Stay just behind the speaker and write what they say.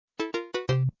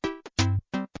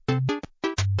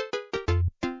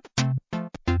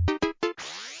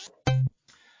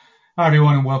Hi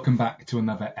everyone and welcome back to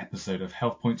another episode of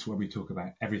Health Points where we talk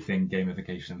about everything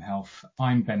gamification and health.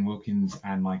 I'm Ben Wilkins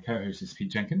and my co-host is Pete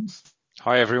Jenkins.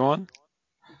 Hi everyone.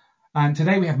 And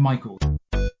today we have Michael.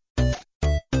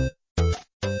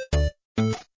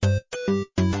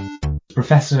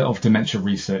 Professor of Dementia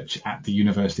Research at the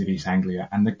University of East Anglia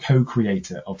and the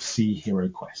co-creator of Sea Hero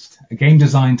Quest, a game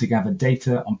designed to gather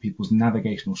data on people's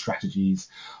navigational strategies,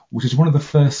 which is one of the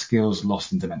first skills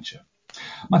lost in dementia.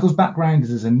 Michael's background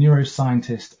is as a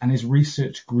neuroscientist, and his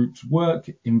research group's work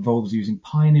involves using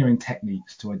pioneering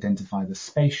techniques to identify the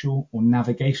spatial or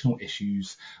navigational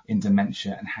issues in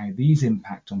dementia and how these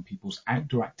impact on people's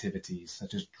outdoor activities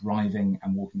such as driving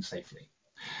and walking safely.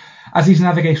 As these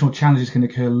navigational challenges can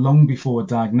occur long before a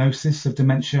diagnosis of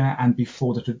dementia and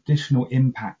before the traditional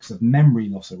impacts of memory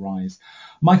loss arise,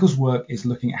 Michael's work is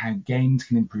looking at how games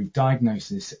can improve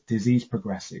diagnosis, disease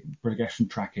progression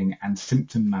tracking, and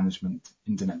symptom management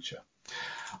in dementia.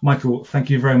 Michael, thank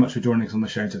you very much for joining us on the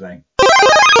show today.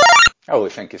 Oh,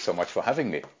 thank you so much for having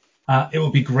me. It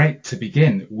would be great to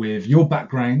begin with your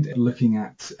background looking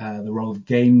at the role of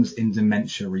games in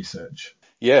dementia research.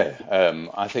 Yeah,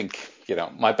 I think,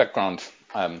 my background,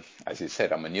 as you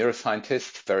said, I'm a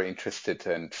neuroscientist, very interested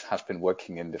and have been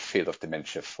working in the field of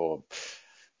dementia for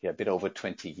a bit over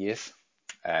 20 years.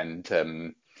 And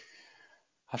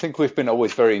I think we've been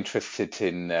always very interested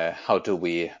in how do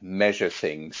we measure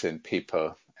things in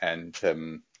people. And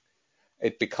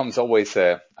it becomes always,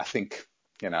 I think,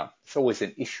 it's always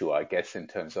an issue, I guess, in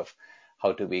terms of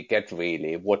how do we get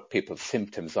really what people's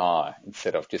symptoms are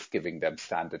instead of just giving them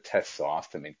standard tests or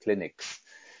ask them in clinics.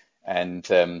 And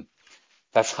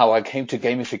that's how I came to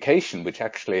gamification, which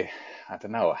actually,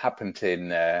 happened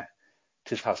in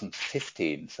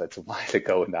 2015. So it's a while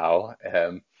ago now,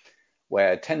 where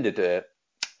I attended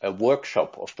a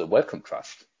workshop of the Wellcome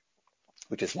Trust,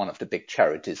 which is one of the big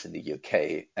charities in the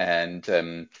UK. And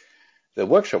the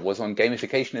workshop was on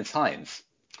gamification in science.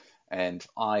 And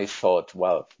I thought,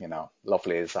 well,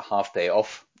 lovely, it's a half day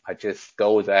off. I just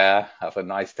go there, have a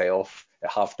nice day off, a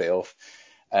half day off.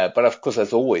 But of course,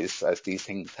 as always, as these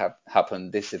things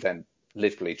happen, this event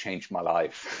literally changed my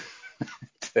life.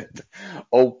 It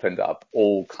opened up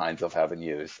all kinds of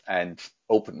avenues and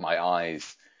opened my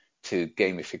eyes to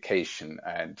gamification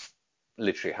and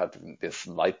literally had this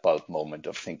light bulb moment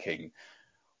of thinking,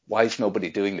 why is nobody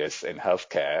doing this in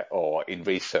healthcare or in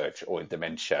research or in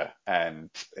dementia? And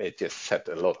it just set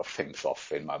a lot of things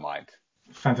off in my mind.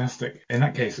 Fantastic. In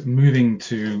that case, moving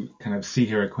to kind of Sea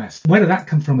Hero Quest, where did that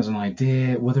come from as an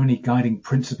idea? Were there any guiding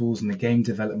principles in the game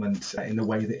development in the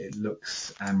way that it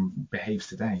looks and behaves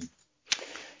today?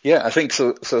 Yeah, I think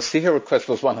so. So Sea Hero Quest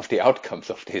was one of the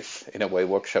outcomes of this, in a way,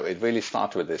 workshop. It really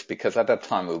started with this because at that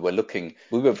time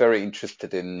we were very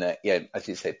interested in, as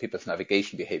you say, people's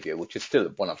navigation behavior, which is still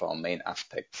one of our main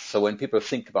aspects. So when people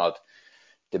think about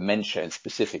dementia and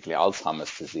specifically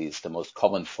Alzheimer's disease, the most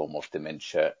common form of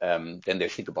dementia, then they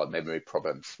think about memory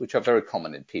problems, which are very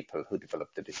common in people who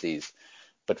develop the disease.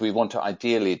 But we want to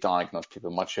ideally diagnose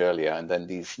people much earlier. And then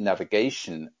these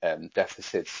navigation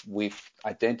deficits, we've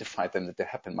identified them that they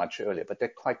happen much earlier, but they're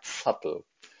quite subtle.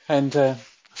 And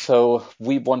so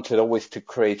we wanted always to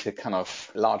create a kind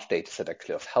of large data set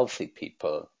actually of healthy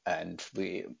people. And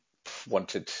we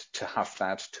wanted to have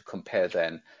that to compare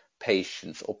then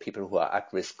patients or people who are at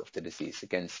risk of the disease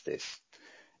against this.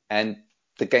 And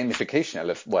the gamification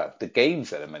element, the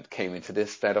games element came into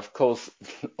this, that of course,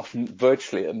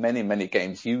 virtually many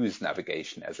games use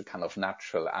navigation as a kind of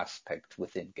natural aspect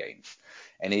within games.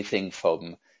 Anything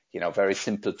from, very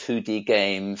simple 2D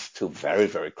games to very,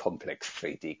 very complex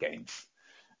 3D games.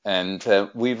 And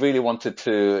we really wanted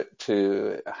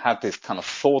to have this kind of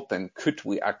thought then, could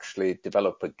we actually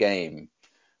develop a game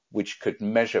which could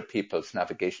measure people's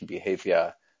navigation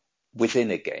behavior within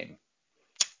a game?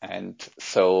 And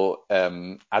so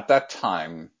at that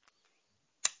time,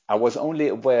 I was only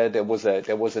aware there was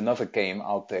another game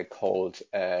out there called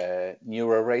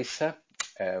NeuroRacer,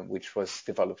 which was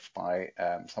developed by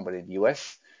somebody in the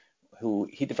US,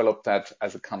 he developed that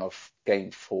as a kind of game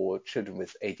for children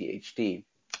with ADHD.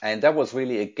 And that was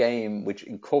really a game which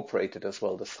incorporated as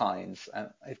well the science. And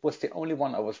it was the only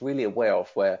one I was really aware of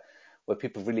where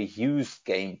people really used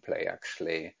gameplay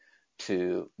actually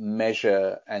to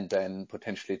measure and then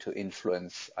potentially to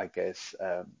influence, I guess,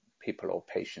 people or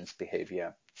patients'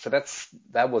 behavior. So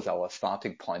that was our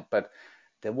starting point, but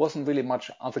there wasn't really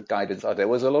much other guidance. There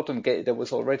was there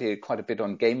was already quite a bit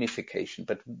on gamification,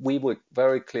 but we were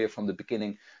very clear from the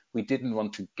beginning we didn't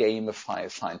want to gamify a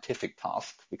scientific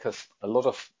task because a lot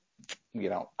of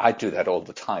I do that all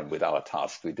the time with our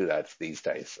tasks. We do that these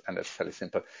days, and it's fairly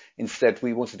simple. Instead,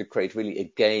 we wanted to create really a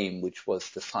game which was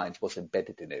the science was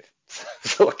embedded in it.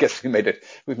 So I guess we made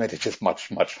it just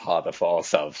much, much harder for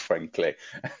ourselves, frankly.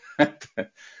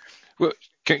 Well,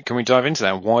 can we dive into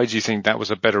that? Why do you think that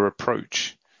was a better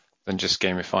approach than just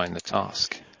gamifying the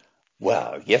task?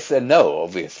 Well, yes and no,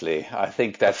 obviously. I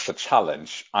think that's the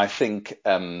challenge. I think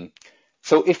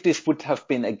so if this would have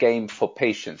been a game for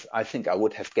patients, I think I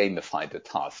would have gamified the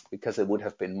task because it would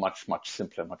have been much, much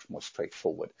simpler, much more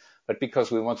straightforward. But because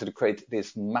we wanted to create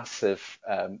this massive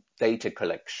data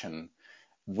collection,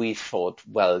 we thought,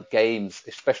 well, games,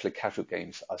 especially casual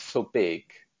games, are so big.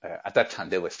 At that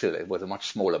time, it was a much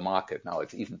smaller market. Now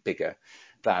it's even bigger.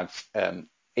 That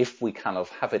if we kind of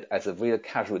have it as a real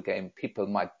casual game, people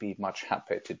might be much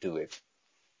happier to do it.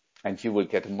 And you will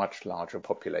get a much larger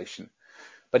population.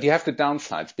 But you have the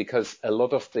downsides because a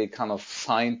lot of the kind of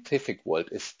scientific world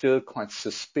is still quite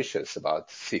suspicious about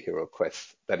Sea Hero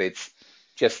Quest, that it's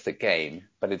just a game,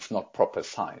 but it's not proper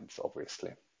science,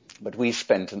 obviously. But we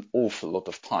spent an awful lot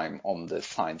of time on the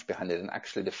science behind it. And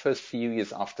actually, the first few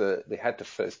years after we had the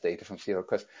first data from Sea Hero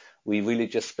Quest, we really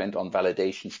just spent on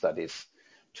validation studies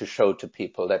to show to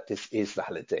people that this is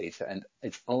valid data. And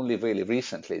it's only really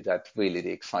recently that really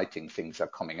the exciting things are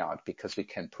coming out because we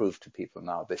can prove to people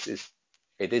now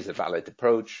it is a valid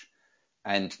approach,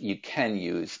 and you can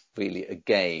use really a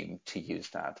game to use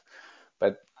that.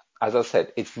 But as I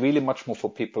said, it's really much more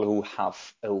for people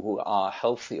who are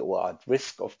healthy or at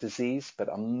risk of disease. But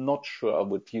I'm not sure I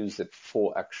would use it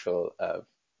for actual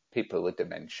people with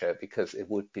dementia because it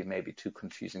would be maybe too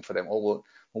confusing for them. Or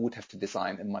we would have to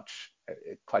design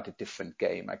quite a different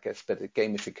game, I guess. But the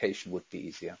gamification would be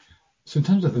easier. So in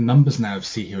terms of the numbers now of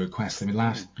Sea Hero Quest, I mean,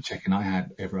 last checking I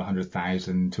had over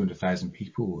 100,000, 200,000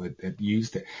 people had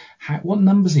used it. What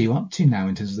numbers are you up to now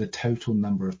in terms of the total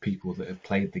number of people that have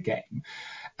played the game?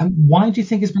 And why do you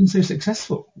think it's been so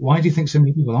successful? Why do you think so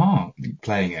many people are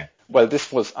playing it? Well,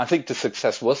 I think the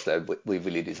success was that we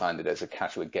really designed it as a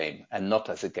casual game and not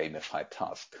as a gamified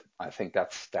task. I think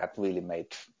that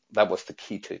was the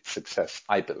key to its success,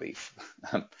 I believe.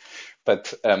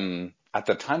 But at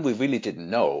the time, we really didn't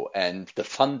know. And the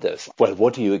funders, well,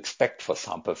 what do you expect for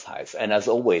sample size? And as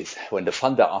always, when the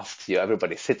funder asks you,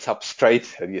 everybody sits up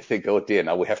straight and you think, oh dear,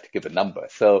 now we have to give a number.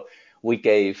 So we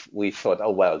thought,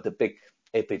 oh, well, the big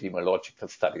epidemiological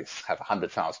studies have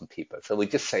 100,000 people. So we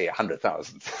just say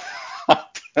 100,000.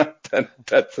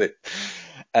 That's it.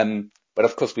 But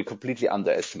of course, we completely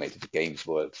underestimated the games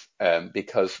world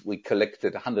because we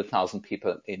collected 100,000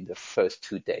 people in the first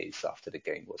 2 days after the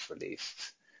game was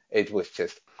released. It was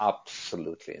just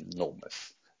absolutely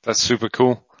enormous. That's super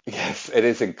cool. Yes, it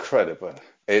is incredible.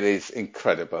 It is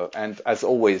incredible. And as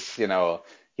always,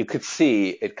 you could see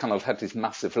it kind of had this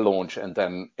massive launch and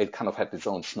then it kind of had its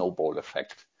own snowball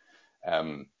effect,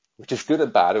 which is good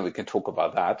and bad. And we can talk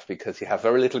about that because you have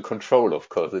very little control, of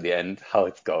course, at the end, how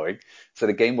it's going. So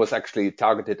the game was actually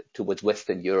targeted towards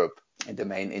Western Europe in the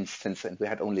main instance. And we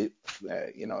had only,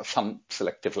 some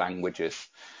selective languages.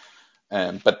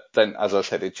 But then, as I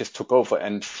said, it just took over.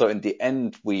 And so in the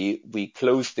end, we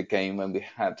closed the game when we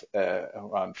had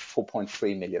around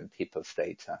 4.3 million people's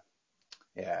data.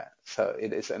 Yeah, so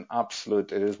it is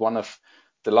one of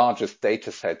the largest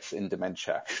data sets in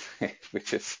dementia,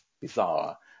 which is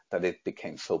bizarre that it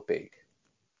became so big.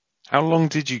 How long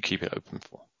did you keep it open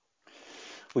for?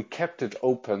 We kept it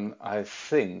open, I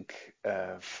think,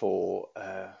 for,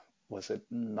 was it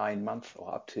 9 months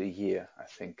or up to a year, I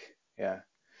think. Yeah.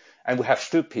 And we have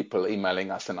still people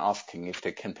emailing us and asking if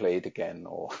they can play it again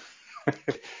or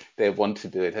they want to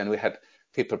do it. And we had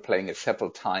people playing it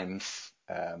several times,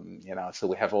 so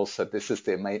we have also, this is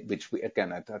which we,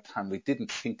 again, at that time, we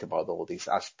didn't think about all these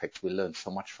aspects. We learned so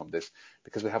much from this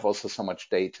because we have also so much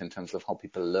data in terms of how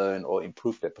people learn or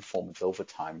improve their performance over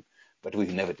time. But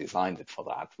we've never designed it for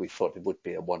that. We thought it would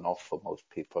be a one-off for most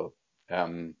people.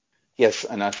 Yes,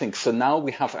 and I think so now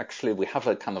we have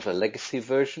a kind of a legacy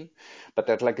version, but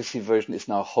that legacy version is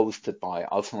now hosted by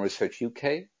Alzheimer's Research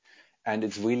UK, and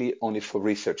it's really only for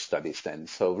research studies then.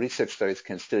 So research studies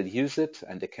can still use it,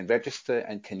 and they can register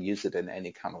and can use it in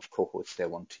any kind of cohorts they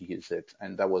want to use it.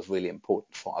 And that was really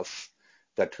important for us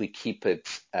that we keep it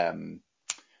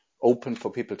open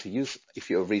for people to use. If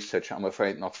you're a researcher, I'm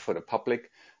afraid not for the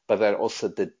public. But then also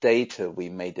the data, we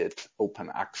made it open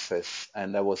access.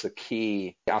 And that was a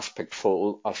key aspect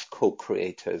for us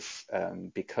co-creators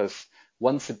because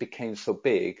once it became so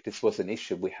big, this was an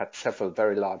issue. We had several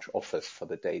very large offers for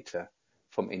the data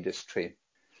from industry,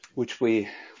 which you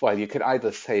could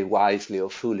either say wisely or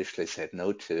foolishly said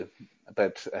no to.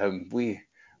 But we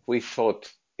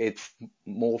thought it's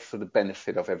more for the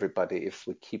benefit of everybody if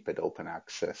we keep it open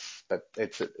access. But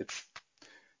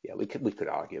we could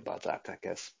argue about that, I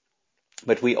guess.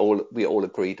 But we all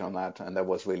agreed on that, and that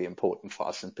was really important for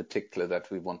us in particular,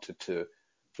 that we wanted to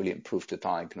really improve the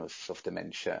diagnosis of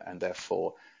dementia, and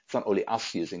therefore it's not only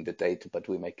us using the data, but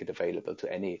we make it available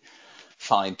to any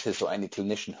scientist or any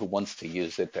clinician who wants to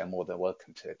use it. They're more than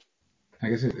welcome to it. I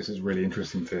guess this is really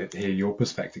interesting to hear your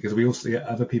perspective, because we also get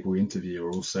other people we interview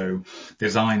are also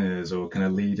designers or kind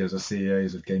of leaders or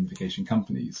CEOs of gamification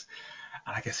companies.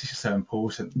 And I guess it's just so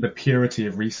important. The purity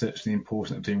of research, the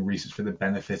importance of doing research for the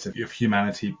benefit of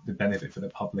humanity, the benefit for the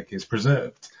public is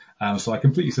preserved. So I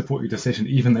completely support your decision,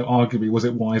 even though arguably was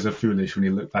it wise or foolish when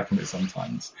you look back on it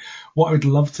sometimes. What I would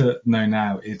love to know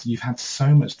now is you've had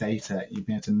so much data, you've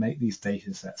been able to make these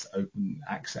data sets open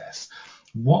access.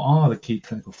 What are the key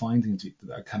clinical findings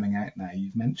that are coming out now?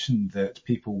 You've mentioned that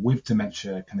people with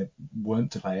dementia kind of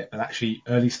weren't to play it, but actually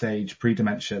early stage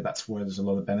pre-dementia, that's where there's a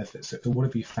lot of benefits. So what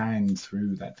have you found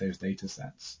through those data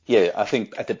sets? Yeah, I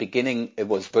think at the beginning it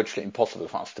was virtually impossible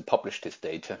for us to publish this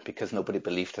data because nobody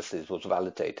believed us this was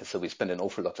valid data. So we spent an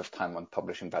awful lot of time on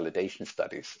publishing validation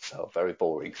studies, so very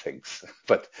boring things.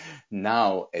 But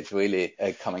now it's really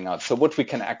coming out. So what we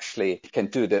can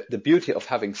do, the beauty of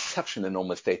having such an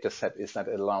enormous data set is that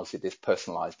it allows you this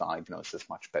personalized diagnosis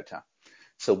much better.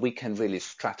 So we can really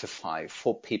stratify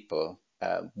for people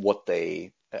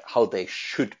how they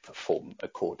should perform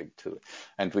according to,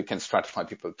 and we can stratify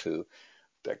people to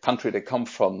the country they come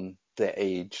from, their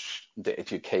age, their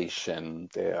education,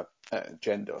 their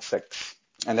gender, sex,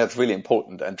 and that's really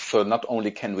important. And so not only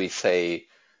can we say,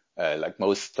 like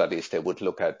most studies, they would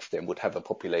have a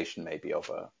population maybe of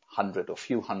 100 or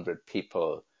few hundred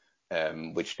people,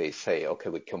 which they say, okay,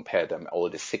 we compare them all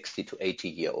the 60 to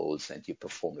 80-year-olds and you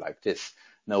perform like this.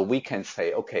 No, we can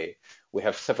say, okay, we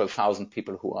have several thousand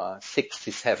people who are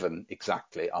 67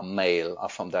 exactly, are male, are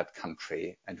from that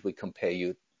country, and we compare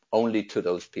you only to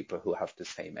those people who have the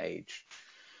same age.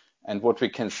 And what we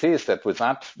can see is that with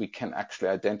that, we can actually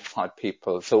identify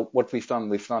people. So what we've done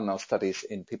now studies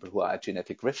in people who are at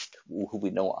genetic risk, who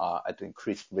we know are at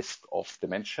increased risk of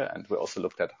dementia. And we also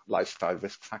looked at lifestyle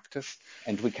risk factors.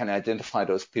 And we can identify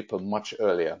those people much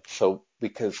earlier. So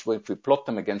because if we plot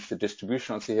them against the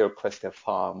distribution on SeeHeroQuest, they're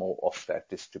far more off that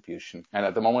distribution. And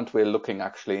at the moment, we're looking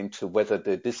actually into whether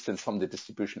the distance from the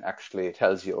distribution actually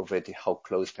tells you already how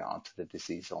close they are to the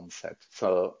disease onset.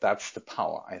 So that's the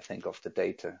power, I think, of the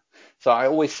data. So I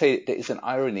always say there is an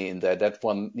irony in there that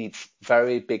one needs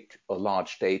very big or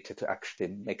large data to actually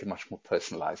make it much more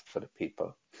personalized for the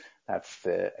people.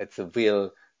 It's a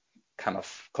real kind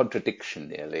of contradiction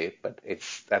nearly, but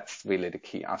that's really the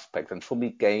key aspect. And for me,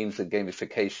 games and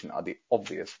gamification are the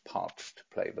obvious parts to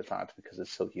play with that because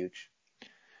it's so huge.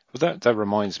 Well, that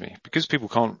reminds me, because people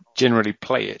can't generally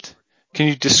play it, can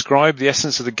you describe the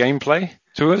essence of the gameplay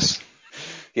to us?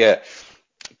 Yeah.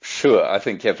 Sure, I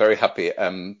think you're very happy.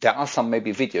 There are some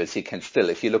maybe videos you can still,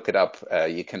 if you look it up,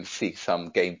 you can see some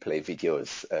gameplay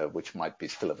videos, which might be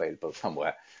still available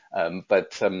somewhere.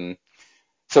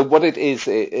 So what it is,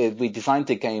 we designed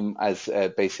the game as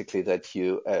basically that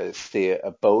you steer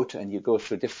a boat and you go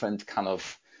through different kind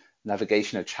of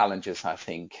navigational challenges, I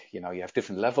think. You know, you have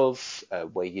different levels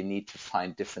where you need to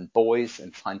find different buoys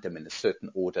and find them in a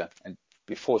certain order. And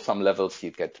before some levels,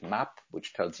 you get a map,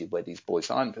 which tells you where these buoys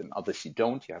are, and others you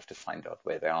don't. You have to find out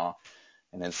where they are.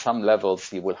 And in some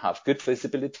levels, you will have good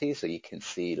visibility, so you can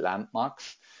see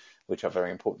landmarks, which are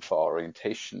very important for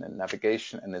orientation and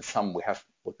navigation. And in some, we have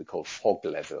what we call fog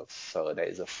levels. So there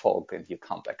is a fog, and you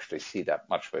can't actually see that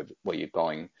much where you're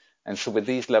going. And so with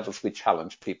these levels, we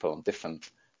challenge people on different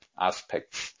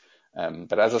aspects.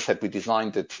 But as I said, we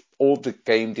designed it, all the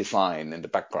game design in the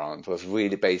background was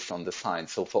really based on the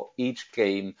science. So for each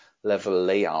game level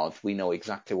layout, we know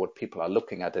exactly what people are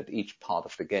looking at each part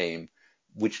of the game,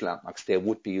 which landmarks they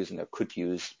would be using or could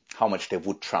use, how much they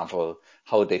would travel,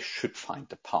 how they should find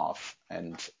the path.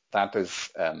 And that is,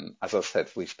 as I said,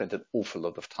 we spent an awful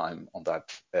lot of time on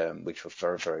that, which was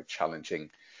very, very challenging.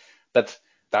 But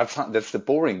that's the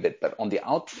boring bit. But on the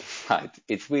outside,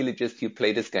 it's really just you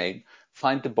play this game,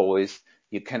 find the buoys,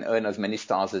 you can earn as many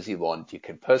stars as you want, you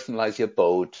can personalize your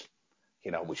boat,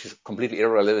 you know, which is completely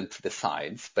irrelevant to the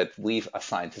science. But we, as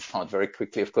scientists, found very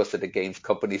quickly, of course, that the games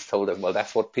companies told them, well,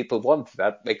 that's what people want.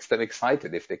 That makes them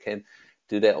excited if they can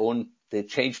do their own, they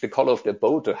change the color of their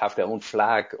boat or have their own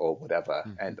flag or whatever.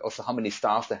 Mm-hmm. And also how many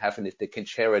stars they have and if they can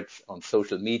share it on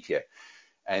social media.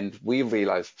 And we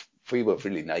realized we were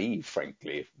really naive,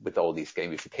 frankly, with all these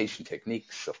gamification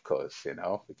techniques, of course, you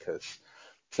know, because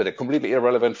so they're completely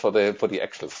irrelevant for the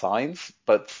actual science,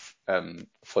 but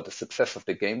for the success of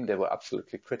the game, they were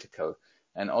absolutely critical.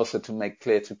 and also to make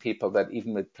clear to people that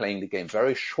even with playing the game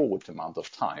very short amount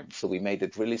of time, so we made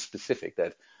it really specific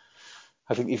that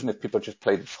I think even if people just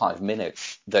played 5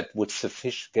 minutes, that would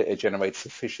generate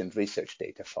sufficient research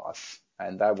data for us.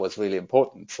 And that was really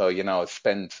important. So,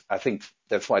 I think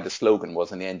that's why the slogan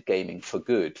was in the end, gaming for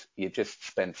good. You just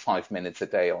spend 5 minutes a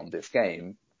day on this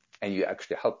game and you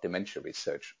actually help dementia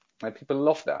research. And people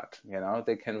love that.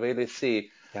 They can really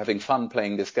see having fun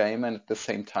playing this game and at the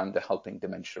same time they're helping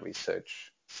dementia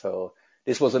research. So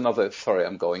this was another, sorry,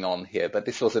 I'm going on here, but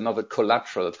this was another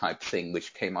collateral type thing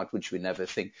which came out, which we never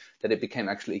think, that it became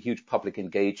actually a huge public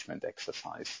engagement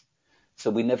exercise. So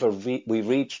we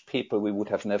reached people we would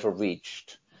have never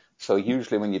reached. So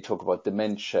usually when you talk about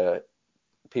dementia,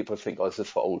 people think, oh, this is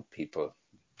for old people.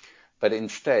 But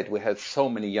instead, we had so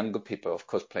many younger people, of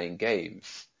course, playing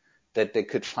games that they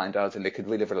could find out and they could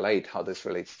really relate how this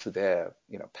relates to their,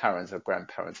 parents or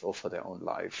grandparents or for their own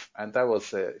life. And that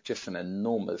was just an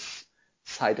enormous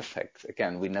side effect.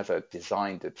 Again, we never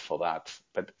designed it for that,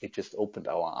 but it just opened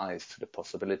our eyes to the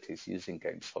possibilities using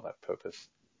games for that purpose.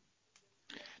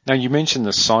 Now, you mentioned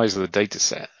the size of the data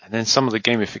set and then some of the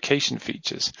gamification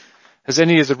features. Has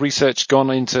any of the research gone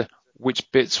into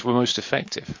which bits were most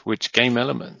effective, which game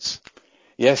elements?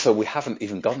 Yeah, so we haven't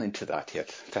even gone into that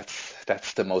yet.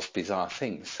 That's the most bizarre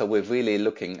thing. So we're really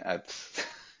looking at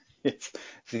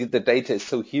the data is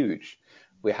so huge.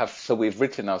 We've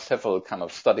written now several kind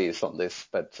of studies on this,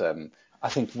 but I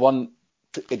think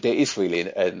there is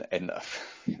really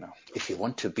if you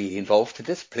want to be involved in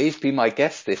this, please be my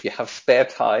guest. If you have spare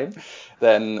time,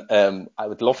 then I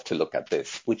would love to look at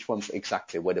this. Which ones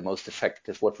exactly were the most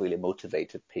effective? What really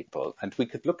motivated people? And we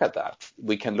could look at that.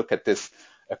 We can look at this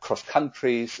across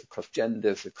countries, across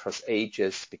genders, across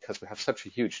ages, because we have such a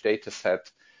huge data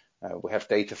set. We have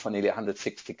data for nearly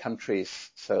 160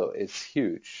 countries, so it's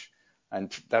huge. And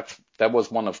that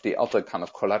was one of the other kind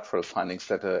of collateral findings,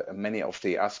 that many of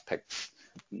the aspects,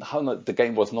 the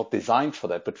game was not designed for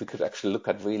that, but we could actually look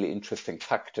at really interesting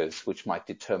factors which might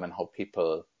determine how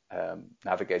people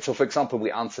navigate. So, for example,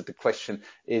 we answered the question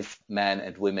if men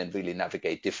and women really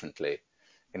navigate differently.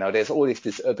 There's always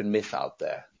this urban myth out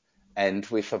there. And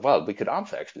we thought, well, we could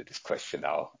answer actually this question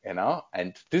now,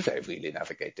 and do they really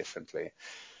navigate differently?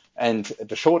 And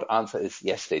the short answer is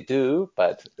yes, they do,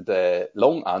 but the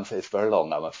long answer is very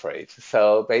long, I'm afraid.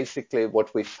 So basically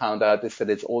what we found out is that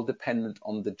it's all dependent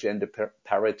on the gender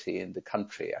parity in the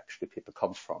country actually people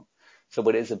come from. So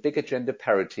where there's a bigger gender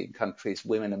parity in countries,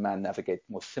 women and men navigate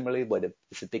more similarly. Where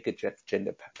there's a bigger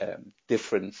gender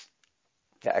difference,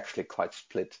 they're actually quite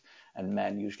split, and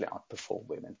men usually outperform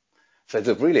women. So it's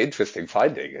a really interesting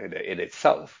finding in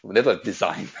itself. We never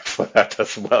designed for that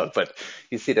as well, but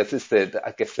you see, that is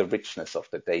the richness of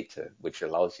the data, which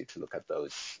allows you to look at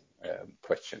those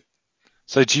questions.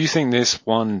 So do you think this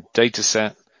one data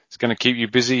set is going to keep you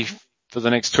busy for the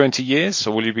next 20 years,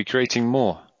 or will you be creating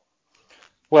more?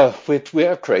 Well, we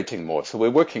are creating more. So we're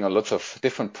working on lots of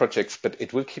different projects, but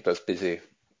it will keep us busy.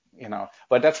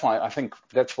 But that's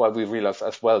why we realized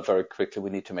as well very quickly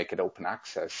we need to make it open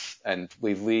access, and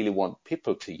we really want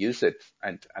people to use it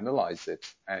and analyze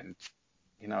it and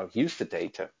use the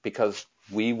data, because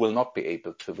we will not be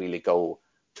able to really go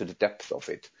to the depth of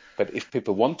it. But if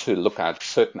people want to look at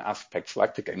certain aspects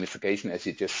like the gamification, as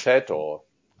you just said, or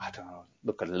I don't know,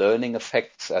 look at learning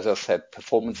effects, as I said,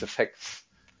 performance effects,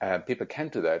 people can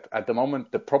do that. At the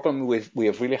moment, the problem we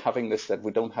are really having is that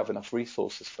we don't have enough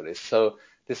resources for this. So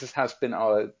this has been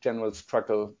our general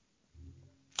struggle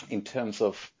in terms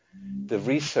of the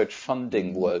research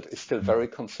funding world is still very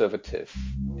conservative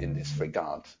in this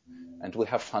regard. And we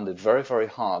have found it very, very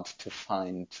hard to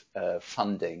find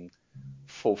funding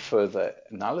for further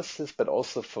analysis, but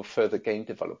also for further game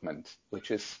development, which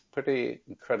is pretty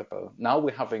incredible. Now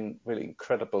we're having really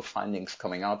incredible findings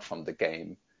coming out from the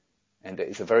game. And there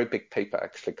is a very big paper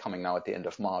actually coming now at the end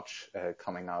of March,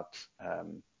 coming out.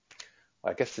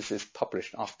 I guess this is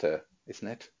published after, isn't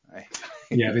it?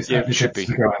 Yeah, this should be.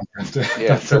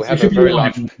 Yeah, so we have a very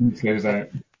large.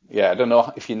 Yeah, I don't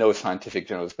know if you know scientific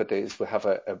journals, but we have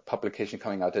a publication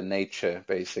coming out in Nature,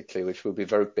 basically, which will be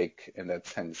very big in that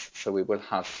sense. So we will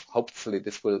have, hopefully,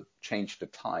 this will change the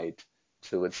tide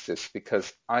towards this,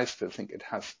 because I still think it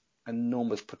has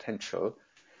enormous potential.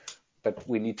 But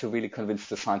we need to really convince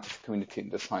the scientific community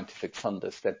and the scientific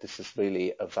funders that this is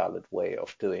really a valid way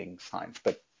of doing science,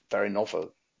 but very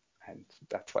novel. And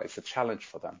that's why it's a challenge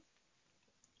for them.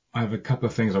 I have a couple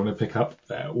of things I want to pick up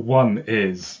there. One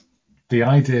is The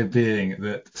idea being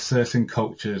that certain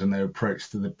cultures and their approach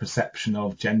to the perception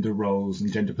of gender roles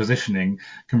and gender positioning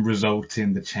can result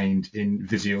in the change in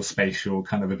visual-spatial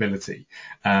kind of ability.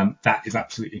 That is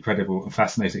absolutely incredible and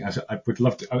fascinating. I would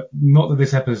love to, not that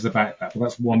this episode is about that, but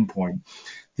that's one point.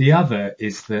 The other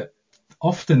is that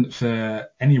often for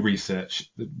any research,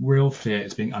 the real fear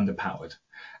is being underpowered.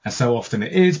 And so often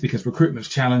it is because recruitment's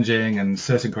challenging and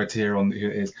certain criteria on it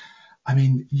is. I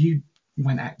mean, you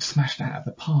went out, smashed out of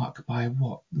the park by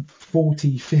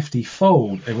 40, 50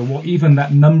 fold over what even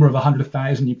that number of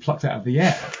 100,000 you plucked out of the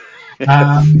air.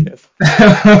 Yes.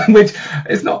 Which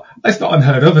is not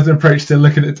unheard of as an approach to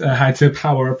looking at how to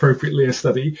power appropriately a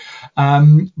study.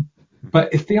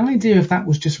 But if the idea of that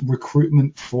was just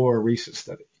recruitment for a research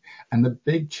study, and the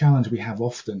big challenge we have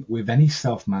often with any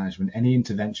self-management, any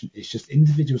intervention, is just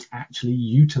individuals actually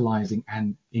utilizing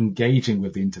and engaging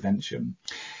with the intervention.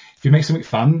 If you make something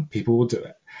fun, people will do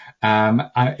it. And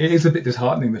it is a bit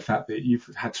disheartening, the fact that you've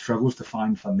had struggles to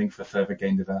find funding for further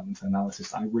game development and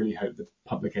analysis. I really hope that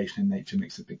publication in Nature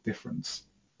makes a big difference.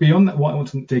 Beyond that, what I want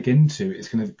to dig into is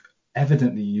kind of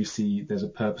evidently you see there's a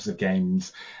purpose of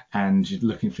games and you're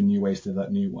looking for new ways to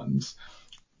develop new ones.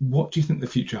 What do you think the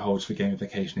future holds for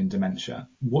gamification in dementia?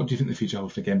 What do you think the future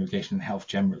holds for gamification in health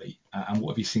generally? And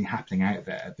what have you seen happening out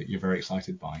there that you're very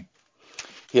excited by?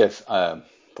 Yes,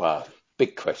 well,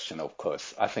 big question, of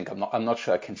course. I think I'm not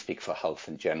sure I can speak for health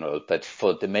in general, but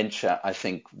for dementia, I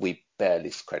think we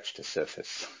barely scratched the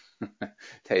surface.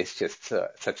 There is just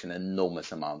such an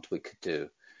enormous amount we could do.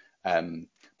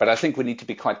 But I think we need to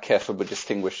be quite careful with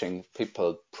distinguishing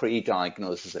people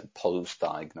pre-diagnosis and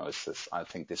post-diagnosis. I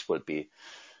think this will be,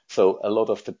 so a lot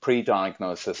of the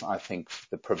pre-diagnosis, I think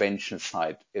the prevention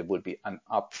side, it will be an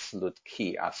absolute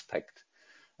key aspect.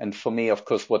 And for me, of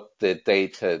course, what the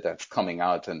data that's coming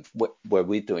out and where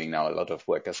we're doing now a lot of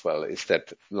work as well is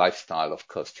that lifestyle, of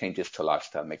course, changes to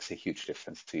lifestyle makes a huge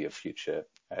difference to your future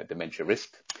dementia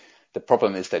risk. The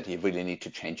problem is that you really need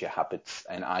to change your habits.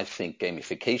 And I think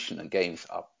gamification and games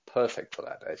are perfect for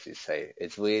that, as you say.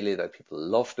 It's really that people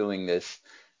love doing this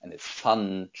and it's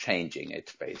fun changing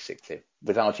it, basically,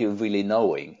 without you really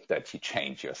knowing that you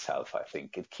change yourself. I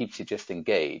think it keeps you just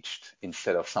engaged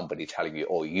instead of somebody telling you,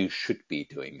 oh, you should be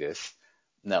doing this.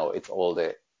 No, it's all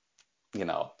the,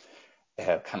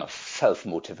 kind of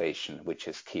self-motivation, which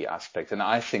is key aspect. And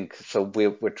I think, so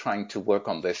we're trying to work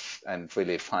on this and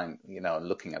really find,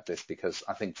 looking at this, because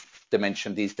I think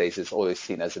dementia these days is always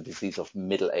seen as a disease of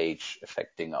middle age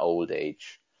affecting old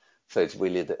age. So it's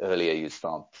really the earlier you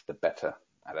start, the better.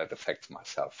 And that affects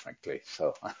myself, frankly.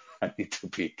 So I need to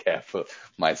be careful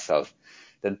myself.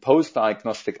 Then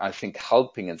post-diagnostic, I think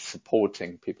helping and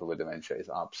supporting people with dementia is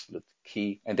absolutely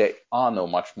key. And there are no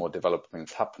much more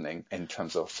developments happening in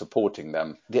terms of supporting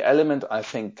them. The element I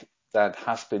think that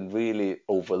has been really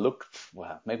overlooked,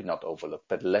 well, maybe not overlooked,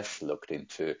 but less looked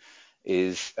into,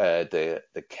 is the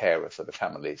carers or the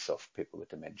families of people with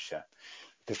dementia.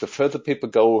 Because the further people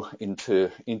go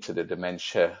into the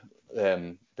dementia,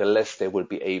 the less they will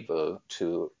be able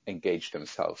to engage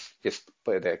themselves. Just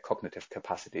by their cognitive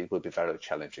capacity, it will be very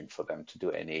challenging for them to do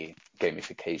any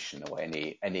gamification or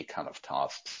any kind of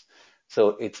tasks. So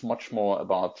it's much more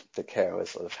about the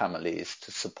carers or the families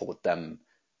to support them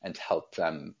and help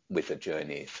them with the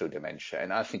journey through dementia.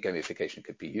 And I think gamification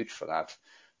could be huge for that,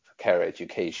 for care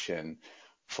education,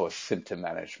 for symptom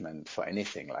management, for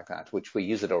anything like that, which we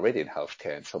use it already in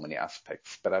healthcare in so many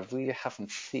aspects. But I really haven't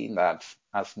seen that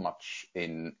as much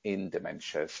in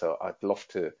dementia. So I'd love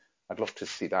to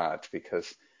see that,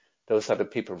 because those are the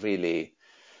people really,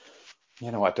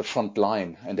 at the front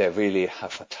line, and they really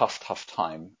have a tough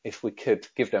time. If we could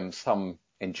give them some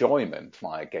enjoyment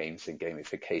via games and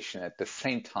gamification, at the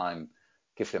same time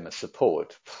give them a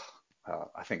support,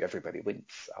 I think everybody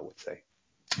wins, I would say.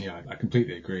 Yeah, I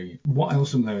completely agree. What I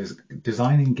also know is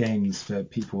designing games for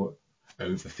people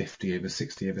over 50, over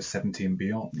 60, over 70 and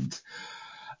beyond.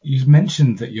 You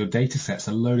mentioned that your data sets,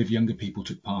 a load of younger people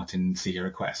took part in See Here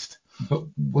Request. But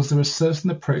was there a certain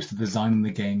approach to designing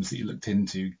the games that you looked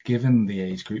into, given the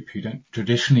age group who don't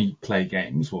traditionally play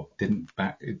games, or didn't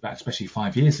back especially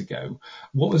 5 years ago?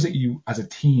 What was it you, as a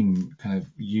team, kind of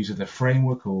used as a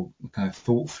framework or kind of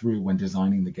thought through when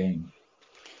designing the game?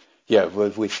 Yeah,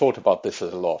 we thought about this a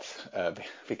lot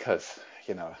because,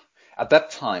 at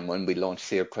that time when we launched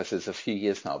See Here Request, a few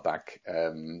years now back,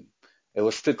 it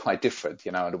was still quite different,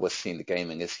 and it was seen the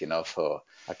gaming as, for,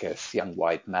 I guess, young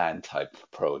white man type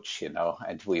approach,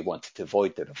 and we wanted to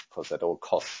avoid that, of course, at all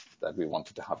costs, that we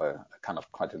wanted to have a kind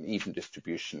of quite an even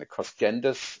distribution across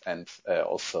genders and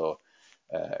also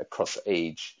across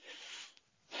age.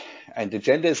 And the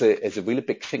gender is a really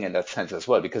big thing in that sense as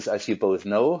well, because as you both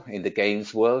know, in the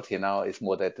games world, it's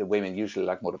more that the women usually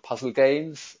like more the puzzle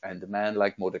games and the men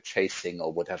like more the chasing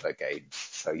or whatever games.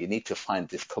 So you need to find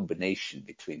this combination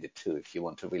between the two if you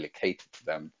want to really cater to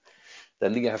them.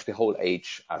 Then you have the whole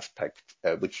age aspect,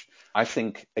 which I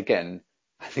think, again,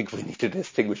 I think we need to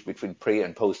distinguish between pre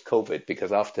and post COVID,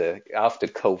 because after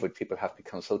COVID, people have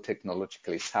become so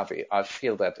technologically savvy. I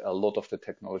feel that a lot of the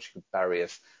technological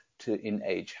barriers in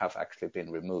age have actually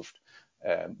been removed.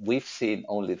 We've seen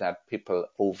only that people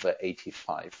over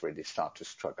 85 really start to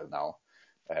struggle now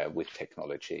with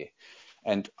technology.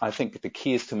 And I think the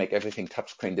key is to make everything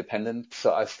touchscreen dependent.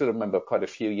 So I still remember quite a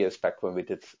few years back when we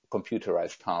did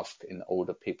computerized tasks in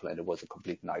older people, and it was a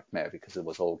complete nightmare because it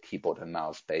was all keyboard and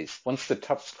mouse based. Once the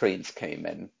touchscreens came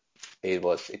in,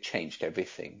 it changed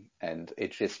everything, and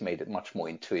it just made it much more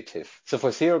intuitive. So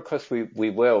for Zero Quest, it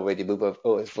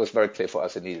was very clear for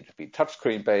us it needed to be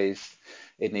touchscreen based.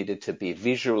 It needed to be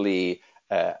visually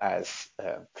as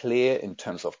clear in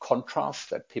terms of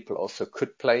contrast that people also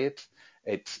could play it.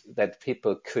 That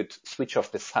people could switch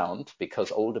off the sound,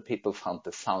 because older people found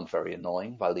the sound very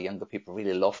annoying, while the younger people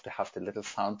really loved to have the little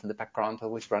sound in the background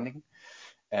always running.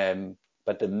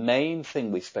 But the main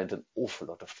thing we spent an awful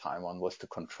lot of time on was the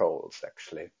controls,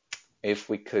 actually. If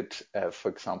we could, for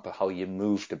example, how you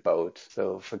move the boat.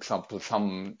 So, for example,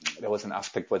 there was an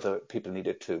aspect whether people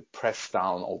needed to press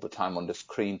down all the time on the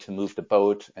screen to move the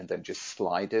boat and then just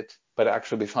slide it. But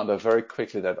actually, we found out very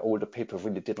quickly that older people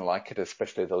really didn't like it,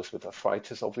 especially those with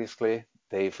arthritis, obviously.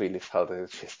 They really felt it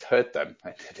just hurt them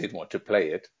and they didn't want to play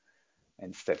it.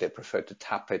 Instead, they prefer to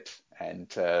tap it,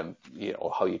 and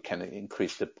or how you can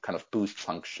increase the kind of boost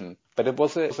function. But it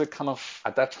was a kind of,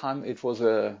 at that time, it was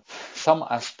some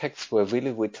aspects where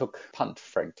really we took punt,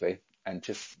 frankly, and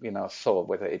just saw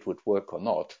whether it would work or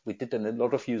not. We did a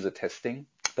lot of user testing,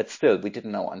 but still we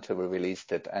didn't know until we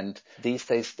released it. And these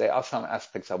days there are some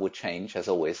aspects I would change, as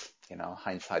always.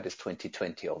 Hindsight is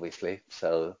 2020, obviously.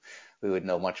 So we would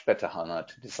know much better how not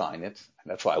to design it.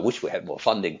 And that's why I wish we had more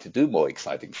funding to do more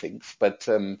exciting things. But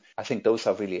I think those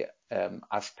are really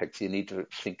aspects you need to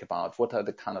think about. What are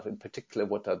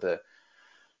the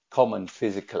common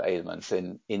physical ailments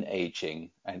in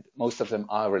aging? And most of them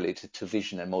are related to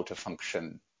vision and motor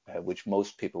function, which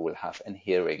most people will have, and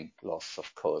hearing loss,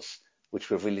 of course, which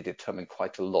will really determine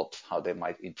quite a lot how they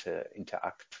might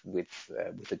interact with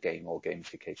the game or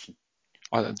gamification.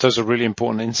 Those are really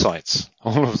important insights,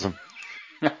 all of them.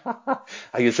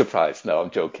 Are you surprised? No,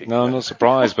 I'm joking. No, I'm not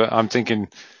surprised, but I'm thinking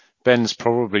Ben's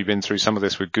probably been through some of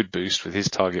this with Good Boost with his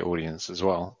target audience as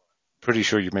well. Pretty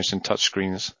sure you mentioned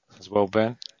touchscreens as well,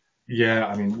 Ben. Yeah,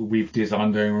 I mean, we've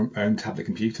designed our own tablet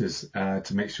computers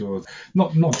to make sure,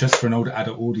 not just for an older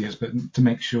adult audience, but to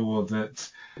make sure that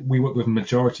we work with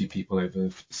majority people over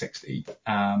 60.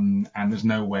 And there's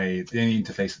no way, the only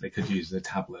interface that they could use is a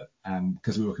tablet.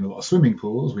 Because we work in a lot of swimming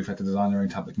pools, we've had to design our own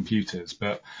tablet computers.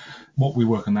 But what we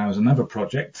work on now is another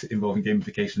project involving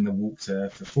gamification in the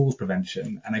water for falls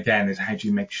prevention. And again, is how do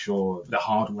you make sure the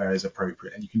hardware is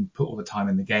appropriate? And you can put all the time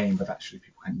in the game, but actually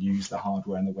people can use the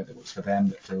hardware in the way that works for them,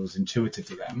 that feels intuitive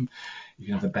to them. You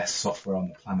can have the best software on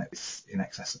the planet. It's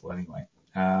inaccessible anyway.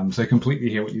 So I completely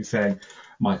hear what you're saying,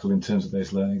 Michael, in terms of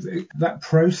those learnings. That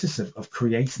process of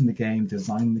creating the game,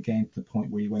 designing the game to the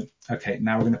point where you went, okay,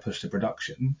 now we're going to push to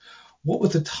production. What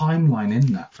was the timeline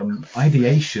in that, from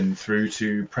ideation through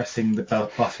to pressing the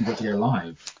button for it to go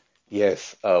live?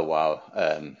 Yes. Oh, wow.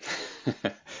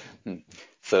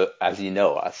 So as you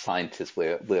know, as scientists,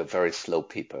 we're very slow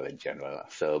people in general.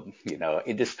 So,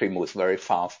 industry moves very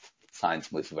fast.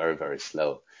 Science moves very, very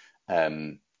slow.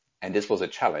 And this was a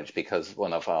challenge because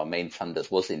one of our main funders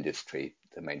was industry,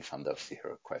 the main funder of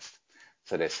Zero Quest.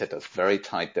 So they set us very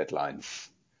tight deadlines.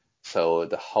 So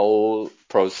the whole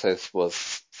process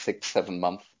was 6-7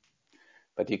 months.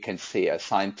 But you can see as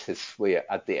scientists, we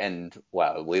at the end,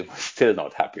 well, we were still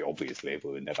not happy, obviously.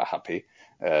 We were never happy.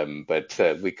 But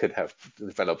we could have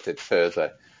developed it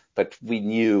further. But we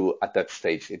knew at that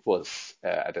stage, it was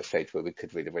at a stage where we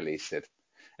could really release it.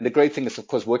 And the great thing is, of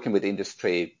course, working with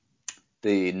industry,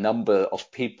 the number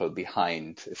of people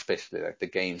behind, especially like the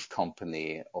games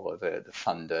company or the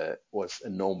funder, was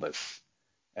enormous.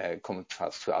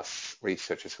 Contrast to us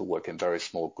researchers who work in very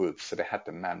small groups. So they had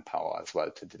the manpower as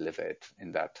well to deliver it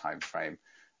in that time frame.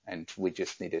 And we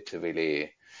just needed to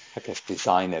really,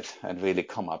 design it and really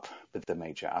come up with the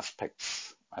major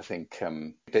aspects. I think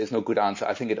there's no good answer.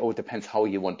 I think it all depends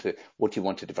what you want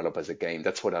to develop as a game.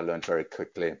 That's what I learned very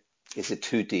quickly. Is it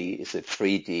 2D? Is it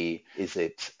 3D? Is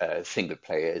it single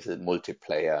player? Is it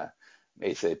multiplayer?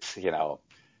 Is it,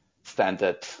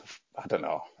 standard, I don't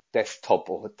know, desktop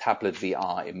or tablet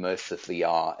VR, immersive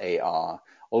VR, AR,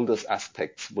 all those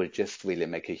aspects will just really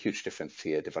make a huge difference to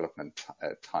your development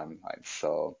timeline.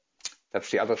 So that's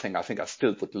the other thing. I think I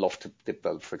still would love to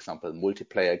develop, for example, a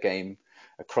multiplayer game,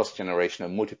 a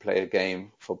cross-generational multiplayer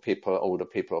game for people, older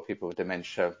people or people with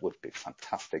dementia would be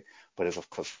fantastic. But it's, of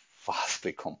course,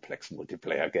 vastly complex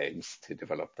multiplayer games to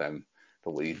develop them.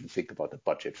 Don't we even think about the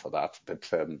budget for that? But,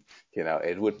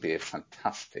 it would be a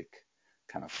fantastic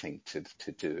kind of thing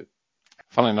to do.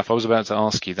 Funnily enough, I was about to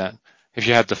ask you that. If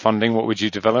you had the funding, what would you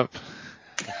develop?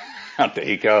 There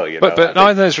you go. But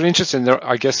no, that's really interesting.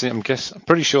 I'm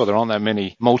pretty sure there aren't that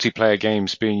many multiplayer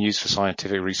games being used for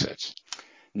scientific research.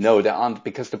 No, there aren't,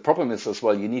 because the problem is as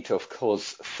well, you need to, of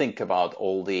course, think about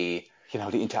all the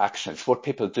interactions, what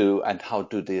people do and how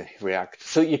do they react.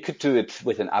 So you could do it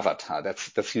with an avatar.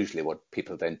 That's usually what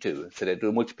people then do. So they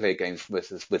do multiplayer games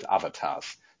with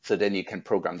avatars. So then you can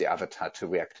program the avatar to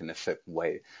react in a certain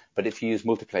way. But if you use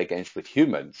multiplayer games with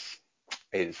humans,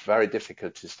 it's very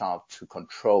difficult to start to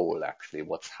control actually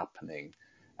what's happening.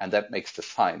 And that makes the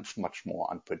science much more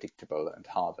unpredictable and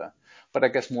harder. But I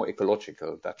guess more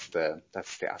ecological, that's the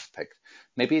aspect.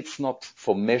 Maybe it's not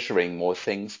for measuring more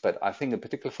things, but I think in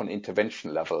particular for an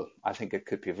intervention level, I think it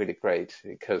could be really great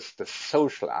because the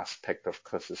social aspect, of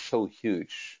course, is so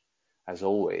huge as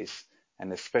always.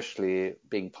 And especially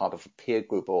being part of a peer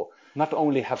group or not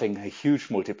only having a huge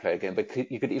multiplayer game,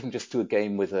 but you could even just do a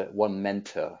game with one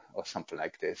mentor or something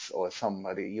like this, or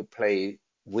somebody you play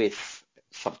with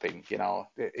something,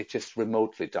 it's just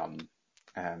remotely done.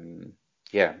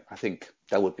 I think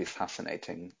that would be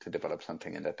fascinating to develop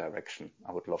something in that direction.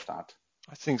 I would love that.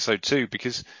 I think so too,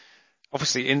 because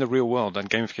obviously in the real world, and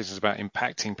gamification is about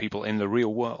impacting people in the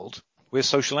real world, we're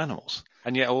social animals.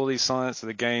 And yet all these science of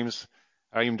the games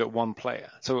are aimed at one player.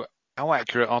 So how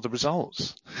accurate are the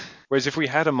results? Whereas if we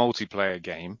had a multiplayer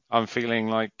game, I'm feeling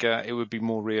like it would be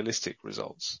more realistic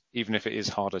results, even if it is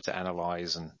harder to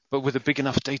analyze. But with a big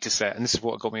enough data set, and this is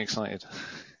what got me excited.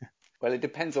 Well, it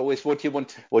depends always what you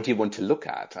want to look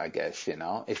at, I guess,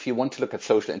 If you want to look at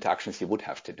social interactions, you would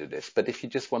have to do this. But if you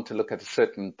just want to look at a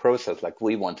certain process, like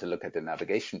we want to look at the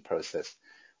navigation process,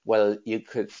 well,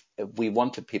 we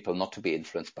wanted people not to be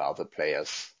influenced by other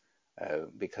players.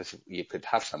 Because you could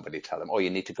have somebody tell them, oh,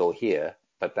 you need to go here,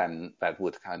 but then that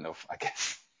would kind of, I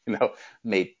guess,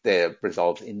 make their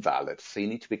results invalid. So you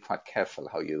need to be quite careful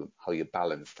how you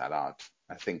balance that out.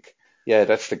 I think,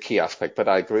 that's the key aspect. But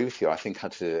I agree with you. I think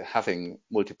having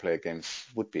multiplayer games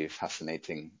would be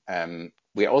fascinating.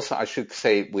 We also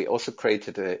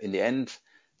created in the end,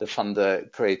 the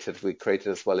funder we created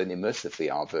as well an immersive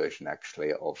VR version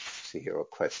actually of Sea Hero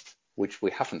Quest, which we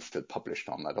haven't still published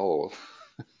on at all.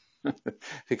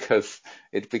 Because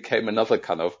it became another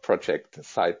kind of project, a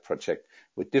side project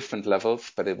with different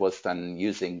levels, but it was then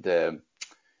using the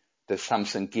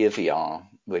Samsung Gear VR,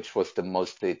 which was the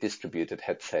mostly distributed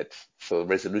headset. So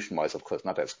resolution-wise, of course,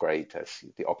 not as great as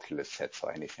the Oculus sets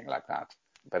or anything like that.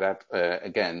 But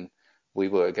that, we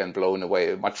were blown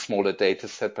away. A much smaller data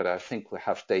set, but I think we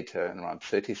have data in around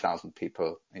 30,000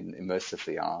 people in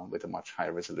immersive VR with a much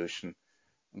higher resolution.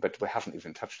 But we haven't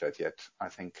even touched that yet. I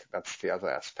think that's the other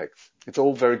aspect. It's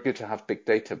all very good to have big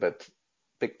data, but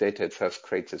big data itself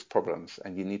creates its problems,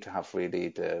 and you need to have really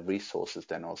the resources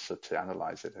then also to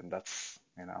analyze it. And that's,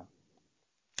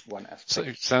 one aspect. So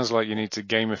it sounds like you need to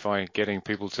gamify getting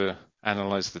people to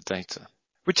analyze the data,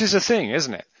 which is a thing,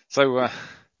 isn't it? So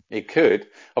it could,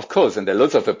 of course, and there are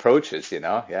lots of approaches,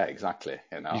 Yeah, exactly.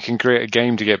 You can create a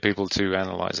game to get people to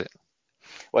analyze it.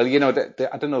 Well,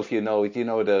 I don't know if you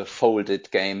know the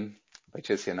Folded game, which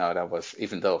is, that was,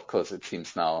 even though, of course, it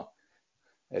seems now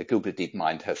Google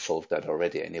DeepMind has solved that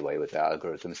already anyway with their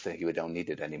algorithms that you don't need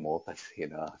it anymore. But,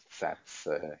 that's,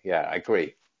 I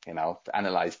agree. To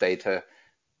analyze data,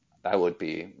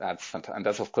 that's fantastic. And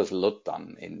that's, of course, a lot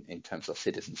done in terms of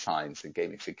citizen science and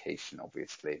gamification,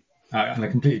 obviously. And I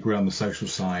completely agree on the social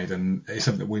side, and it's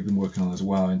something that we've been working on as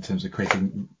well in terms of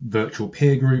creating virtual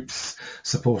peer groups,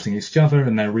 supporting each other.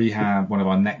 And then Rehab, one of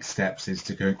our next steps is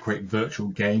to go create virtual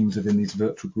games within these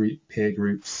virtual peer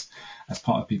groups as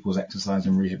part of people's exercise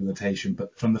and rehabilitation.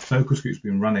 But from the focus groups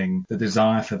we've been running, the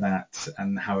desire for that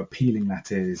and how appealing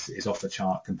that is off the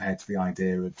chart compared to the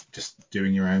idea of just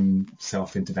doing your own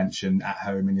self-intervention at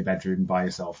home in your bedroom by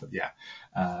yourself.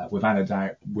 Without a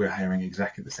doubt, we're hearing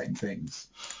exactly the same things.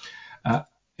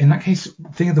 In that case,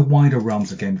 think of the wider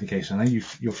realms of gamification. I know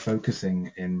you're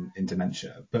focusing in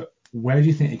dementia, but where do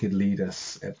you think it could lead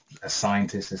us as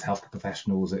scientists, as healthcare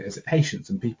professionals, as patients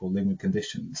and people living with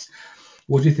conditions?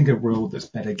 What do you think a world that's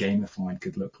better gamified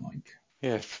could look like?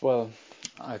 Yes, well,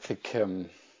 I think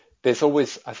there's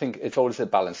always, I think it's always a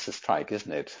balance to strike,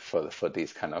 isn't it, for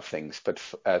these kind of things? But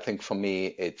I think for me,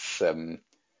 it's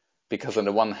because on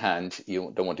the one hand,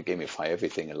 you don't want to gamify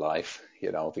everything in life,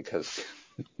 because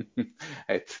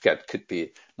could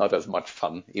be not as much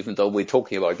fun, even though we're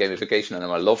talking about gamification and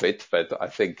I love it, but I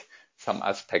think some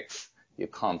aspects you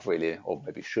can't really, or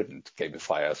maybe shouldn't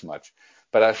gamify as much.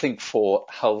 But I think for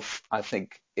health, I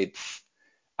think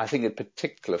in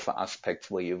particular for aspects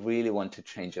where you really want to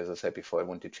change, as I said before, I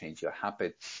want to change your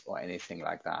habits or anything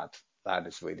like that. That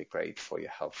is really great for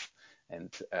your health.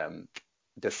 And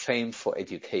the same for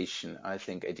education. I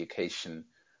think education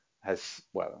is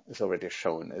already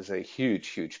shown as a huge,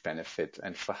 huge benefit.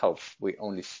 And for health, we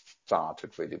only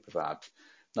started really with that.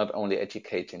 Not only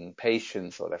educating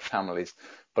patients or their families,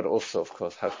 but also, of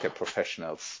course, healthcare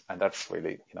professionals. And that's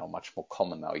really, much more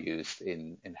common now used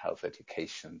in health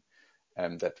education.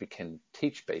 That we can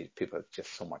teach people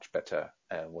just so much better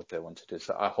what they want to do.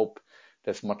 So I hope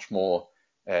there's much more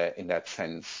in that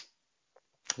sense.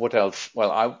 What else?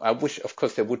 Well, I wish, of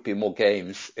course, there would be more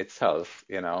games itself.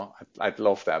 I'd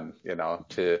love them,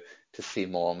 to see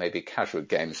more maybe casual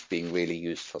games being really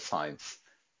used for science.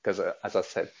 Because as I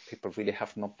said, people really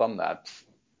have not done that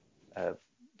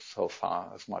so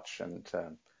far as much. And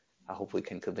I hope we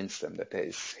can convince them that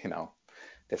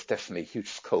there's definitely huge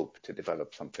scope to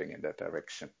develop something in that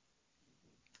direction.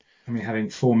 I mean, having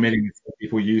 4 million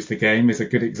people use the game is a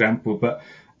good example, but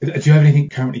do you have anything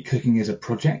currently cooking as a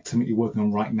project, something you're working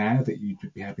on right now that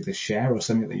you'd be happy to share, or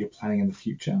something that you're planning in the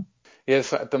future?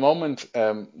 Yes, at the moment,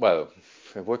 we're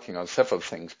working on several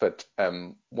things, but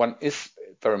one is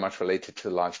very much related to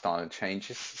lifestyle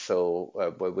changes. So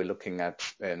where we're looking at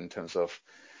in terms of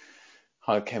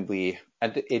how can we,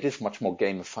 and it is much more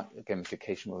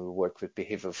gamification where we work with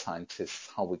behavioral scientists,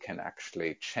 how we can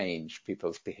actually change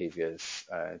people's behaviors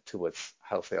towards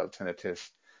healthy alternatives,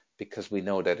 because we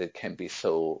know that it can be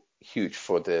so huge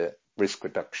for the risk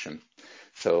reduction.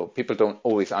 So people don't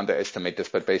always underestimate this,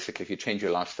 but basically if you change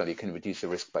your lifestyle, you can reduce the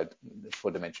risk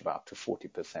for dementia by up to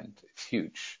 40%. It's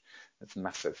huge. It's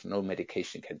massive. No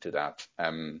medication can do that.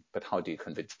 But how do you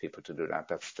convince people to do that?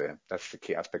 That's the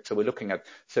key aspect. So we're looking at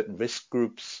certain risk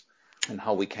groups and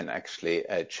how we can actually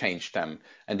change them.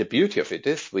 And the beauty of it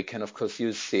is we can, of course,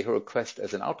 use C Hero Quest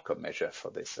as an outcome measure for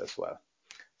this as well.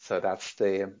 So that's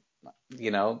I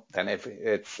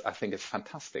think it's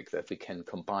fantastic that we can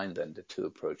combine then the two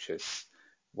approaches,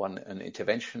 one an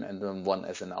intervention and then one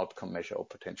as an outcome measure or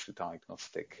potential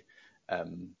diagnostic.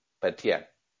 But yeah,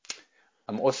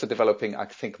 I'm also developing, I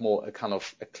think, more a kind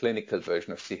of a clinical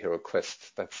version of C Hero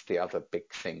Quest. That's the other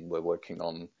big thing we're working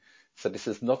on. So this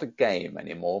is not a game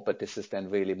anymore, but this is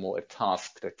then really more a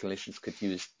task that clinicians could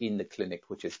use in the clinic,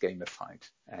 which is gamified.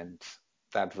 And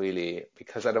that really,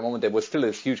 because at the moment there was still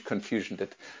this huge confusion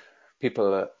that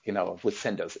people, would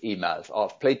send us emails,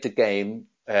 I've played the game,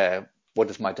 what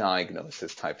is my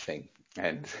diagnosis type thing?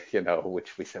 And,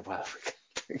 which we said, well,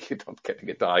 you're not getting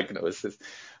a diagnosis.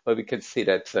 But we can see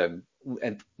that,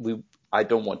 I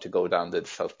don't want to go down the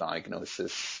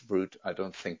self-diagnosis route. I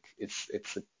don't think it's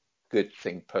a good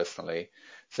thing personally.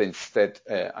 So instead,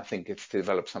 I think it's to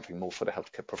develop something more for the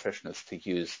healthcare professionals to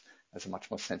use as a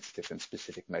much more sensitive and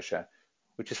specific measure,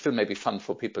 which is still maybe fun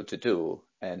for people to do,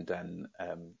 and then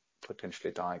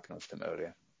potentially diagnose them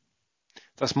earlier.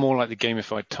 That's more like the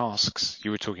gamified tasks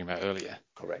you were talking about earlier.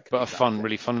 Correct. But exactly. A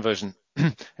really fun version.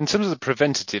 In terms of the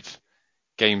preventative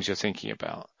games you're thinking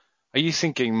about, are you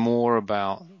thinking more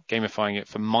about gamifying it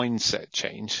for mindset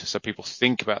change, so people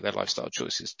think about their lifestyle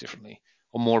choices differently,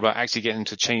 or more about actually getting them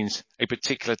to change a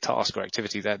particular task or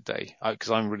activity that day?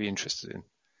 Because I'm really interested in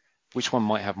which one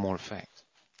might have more effect.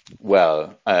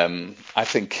 Well, I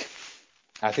think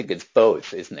it's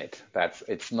both, isn't it?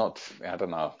 It's not, I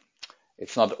don't know,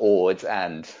 it's not or, it's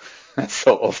and.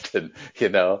 So often,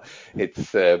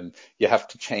 it's you have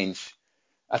to change.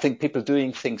 I think people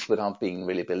doing things without being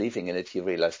really believing in it, you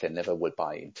realize they never will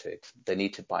buy into it. They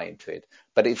need to buy into it.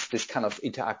 But it's this kind of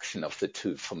interaction of the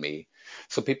two for me.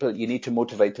 So people, you need to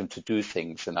motivate them to do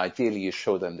things. And ideally you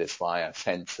show them this via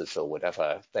senses or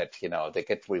whatever, that, they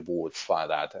get rewards via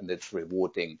that, and it's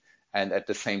rewarding. And at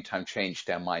the same time change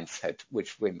their mindset,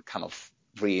 which will kind of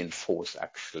reinforce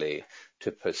actually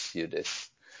to pursue this.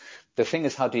 The thing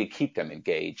is, how do you keep them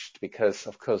engaged? Because,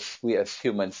 of course, we as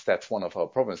humans, that's one of our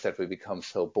problems, that we become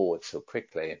so bored so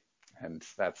quickly. And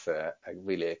that's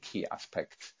really a key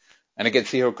aspect. And again,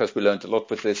 C Hero Quest, we learned a lot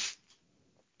with this.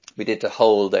 We did the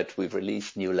whole that we've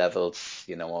released new levels,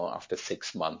 after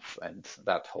 6 months, and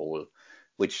that whole,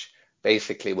 which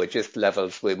basically were just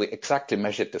levels where we exactly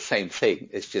measured the same thing.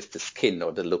 It's just the skin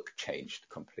or the look changed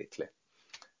completely.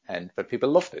 But people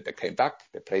loved it. They came back,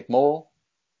 they played more,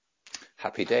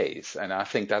 happy days. And I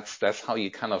think that's how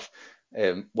you kind of,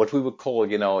 what we would call,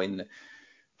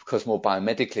 of course, more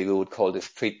biomedically, we would call this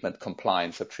treatment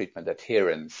compliance or treatment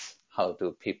adherence. How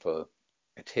do people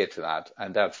adhere to that?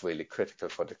 And that's really critical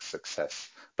for the success.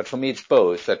 But for me, it's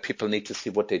both, that people need to see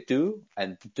what they do,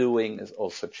 and doing is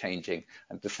also changing,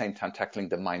 and at the same time tackling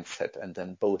the mindset, and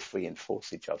then both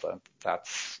reinforce each other.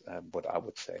 That's what I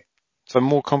would say. So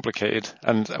more complicated,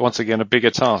 and once again, a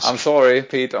bigger task. I'm sorry,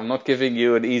 Pete, I'm not giving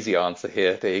you an easy answer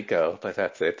here. There you go, but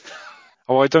that's it.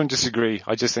 Oh, I don't disagree.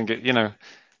 I just think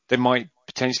there might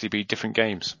potentially be different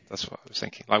games. That's what I was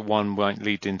thinking. Like one might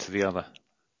lead into the other.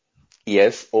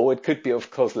 Yes, or it could be,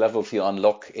 of course, levels you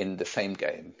unlock in the same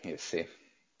game, you see.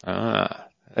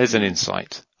 There's an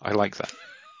insight. I like that.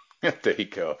 There you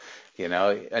go.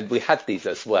 And we had these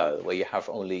as well, where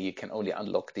you can only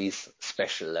unlock these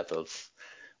special levels,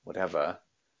 whatever,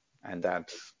 and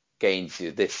that gains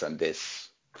you this and this.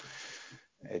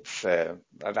 It's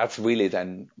that's really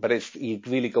then, but you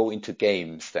really go into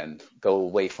games, then go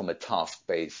away from a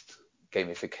task-based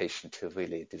gamification to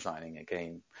really designing a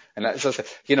game. And as I said,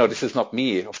 this is not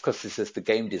me. Of course, this is the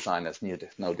game designers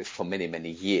know this for many,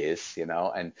 many years,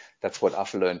 and that's what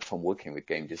I've learned from working with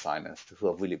game designers who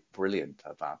are really brilliant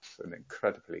at that and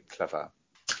incredibly clever.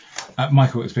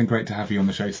 Michael, it's been great to have you on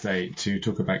the show today to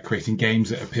talk about creating games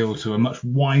that appeal to a much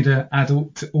wider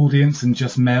adult audience than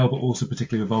just male, but also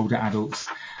particularly with older adults.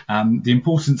 The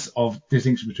importance of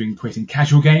distinction between creating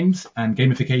casual games and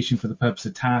gamification for the purpose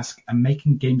of task, and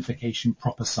making gamification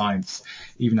proper science,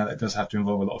 even though that does have to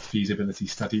involve a lot of feasibility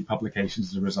study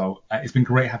publications as a result. It's been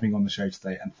great having you on the show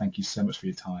today, and thank you so much for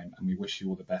your time, and we wish you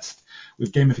all the best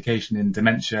with gamification in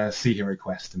dementia, Sea Hero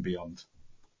Quest and beyond.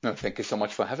 No, thank you so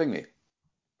much for having me.